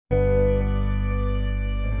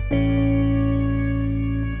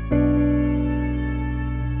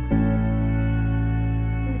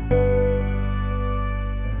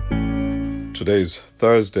Today is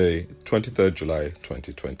Thursday, 23rd July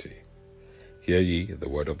 2020. Hear ye the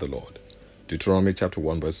word of the Lord. Deuteronomy chapter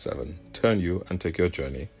 1 verse 7. Turn you and take your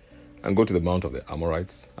journey, and go to the mount of the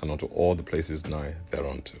Amorites, and unto all the places nigh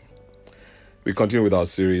thereunto. We continue with our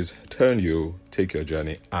series, Turn you, take your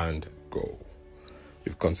journey, and go.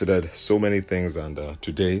 We've considered so many things, and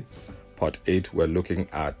today, part 8, we're looking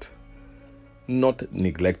at not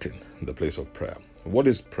neglecting the place of prayer. What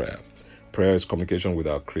is prayer? Prayer is communication with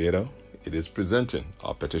our Creator. It is presenting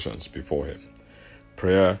our petitions before Him.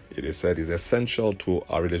 Prayer, it is said, is essential to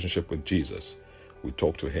our relationship with Jesus. We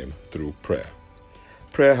talk to Him through prayer.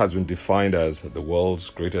 Prayer has been defined as the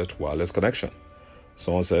world's greatest wireless connection.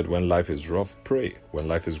 Someone said, when life is rough, pray. When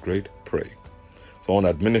life is great, pray. Someone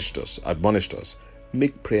admonished us,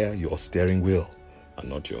 make prayer your steering wheel and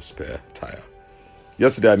not your spare tire.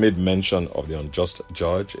 Yesterday, I made mention of the unjust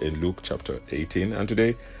judge in Luke chapter 18, and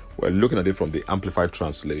today we're looking at it from the Amplified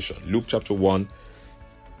Translation. Luke chapter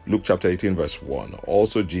 18 verse 1.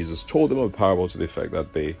 Also Jesus told them a parable to the effect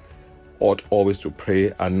that they ought always to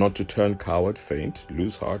pray and not to turn coward, faint,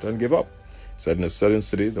 lose heart, and give up. He said, in a certain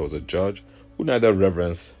city there was a judge who neither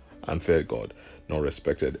reverenced and feared God, nor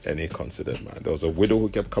respected any considered man. There was a widow who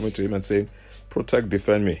kept coming to him and saying, protect,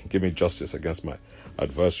 defend me, give me justice against my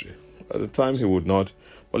adversary. At the time he would not,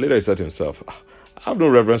 but later he said to himself, I have no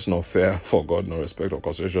reverence nor fear for God, nor respect or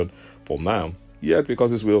consideration for man. Yet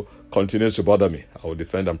because this will continue to bother me, I will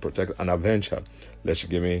defend and protect and avenge her, lest she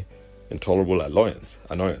give me intolerable annoyance,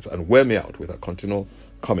 and wear me out with her continual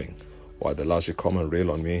coming, or at the last she come and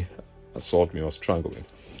rail on me, assault me, or strangle me.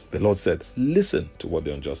 The Lord said, listen to what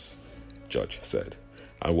the unjust judge said.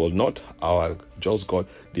 And will not our just God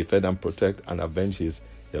defend and protect and avenge his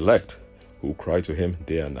elect, who cry to him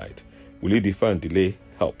day and night? Will he defer and delay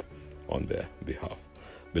help on their behalf?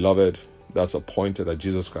 Beloved, that's a pointer that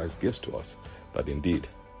Jesus Christ gives to us, that indeed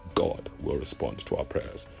God will respond to our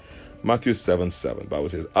prayers. Matthew 7:7, Bible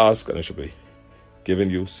says, ask and it shall be given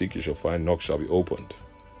you, seek you shall find, knock shall be opened.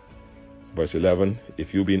 Verse 11,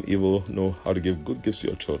 if you being evil know how to give good gifts to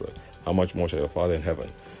your children, how much more shall your Father in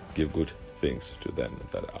heaven give good things to them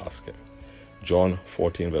that ask him? John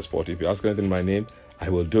 14 verse 40, if you ask anything in my name, I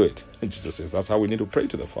will do it. And Jesus says that's how we need to pray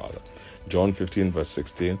to the Father. John 15 verse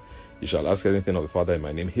 16, you shall ask anything of the Father in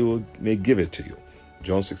my name, he may give it to you.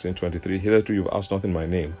 John 16:23, hitherto you've asked nothing in my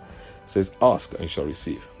name. It says, ask and you shall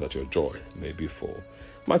receive, that your joy may be full.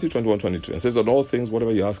 Matthew 21:22, and says, on all things,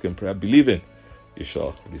 whatever you ask in prayer, believe in, you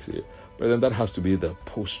shall receive. But then that has to be the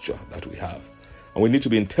posture that we have. And we need to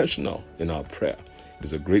be intentional in our prayer. It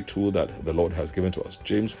is a great tool that the Lord has given to us.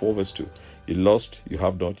 James 4 verse 2, ye lust, you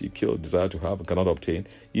have not, ye kill, desire to have, and cannot obtain,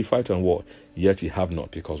 ye fight and war, yet ye have not,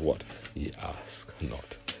 because what? Ye ask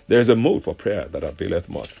not. There is a mode for prayer that availeth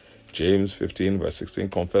much. James 15 verse 16,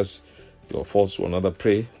 confess your faults to another,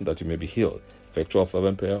 pray that you may be healed. Effectual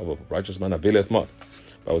fervent prayer of a righteous man availeth much.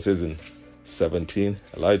 Bible says in 17,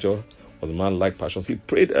 Elijah was a man like passions. He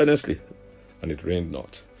prayed earnestly, and it rained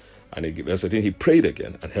not. And verse 18, he prayed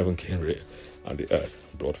again, and heaven came rain, and the earth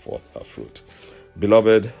brought forth her fruit.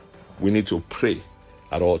 Beloved, we need to pray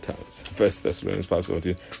at all times. 1 Thessalonians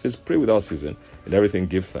 5:17 is pray without ceasing, in everything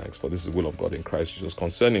give thanks, for this is the will of God in Christ Jesus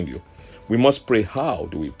concerning you. We must pray. How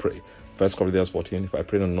do we pray? 1 Corinthians 14, if I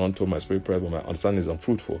pray in an unknown tongue, my spirit prayer, but my understanding is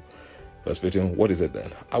unfruitful. Verse 15, what is it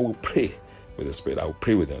then? I will pray with the Spirit, I will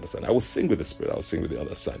pray with the understanding. I will sing with the Spirit, I will sing with the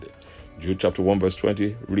understanding. Jude chapter 1 verse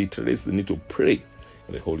 20 reiterates the need to pray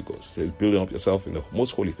in the Holy Ghost. It says, building up yourself in the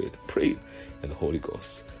most holy faith, pray in the Holy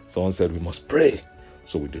Ghost. Someone said we must pray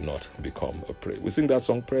so we do not become a prey. We sing that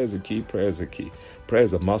song, prayer is the key, prayer is the key. Prayer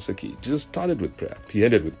is the master key. Jesus started with prayer, he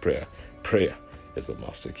ended with prayer. Prayer is the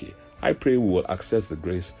master key. I pray we will access the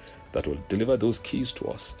grace that will deliver those keys to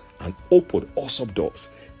us and open awesome doors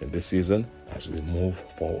in this season as we move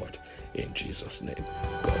forward. In Jesus' name,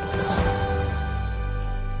 God.